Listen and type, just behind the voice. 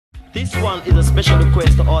This one is a special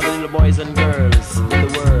request to all the little boys and girls in the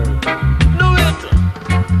world. Do it!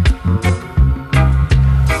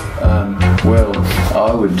 Well,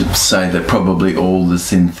 I would say that probably all the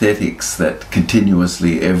synthetics that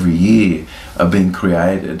continuously every year are being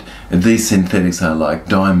created, and these synthetics are like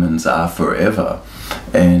diamonds, are forever,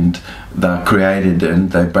 and they're created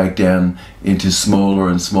and they break down into smaller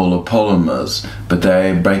and smaller polymers, but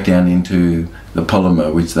they break down into the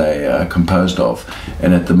polymer which they are composed of,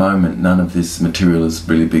 and at the moment none of this material is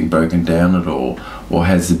really being broken down at all, or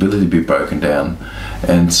has the ability to be broken down.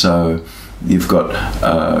 And so you've got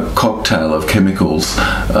a cocktail of chemicals.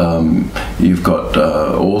 You've got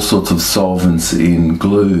all sorts of solvents in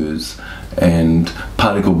glues, and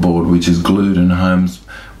particle board which is glued in homes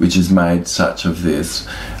which is made such of this.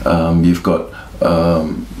 You've got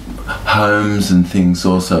homes and things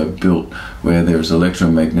also built where there's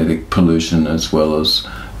electromagnetic pollution, as well as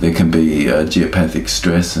there can be geopathic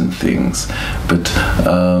stress and things. But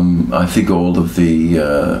I think all of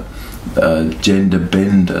the gender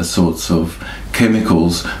bender sorts of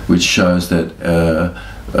chemicals, which shows that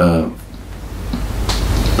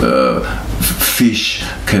fish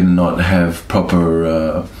cannot have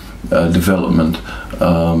proper development,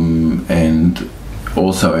 and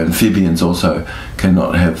also amphibians also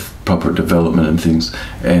cannot have proper development and things,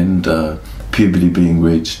 and puberty being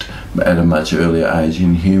reached at a much earlier age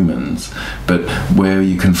in humans. But where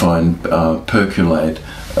you can find percolate,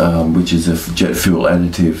 which is a jet fuel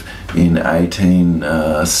additive, in 18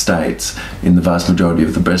 states in the vast majority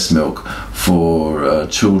of the breast milk for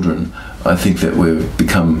children, I think that we've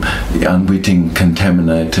become unwitting,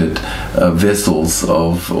 contaminated vessels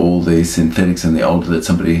of all these synthetics, and the older that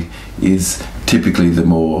somebody is, typically the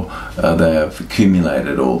more they have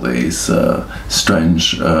accumulated all these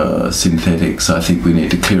strange synthetics. I think we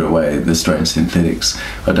need to clear away the strange synthetics.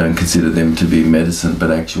 I don't consider them to be medicine,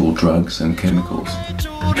 but actual drugs and chemicals.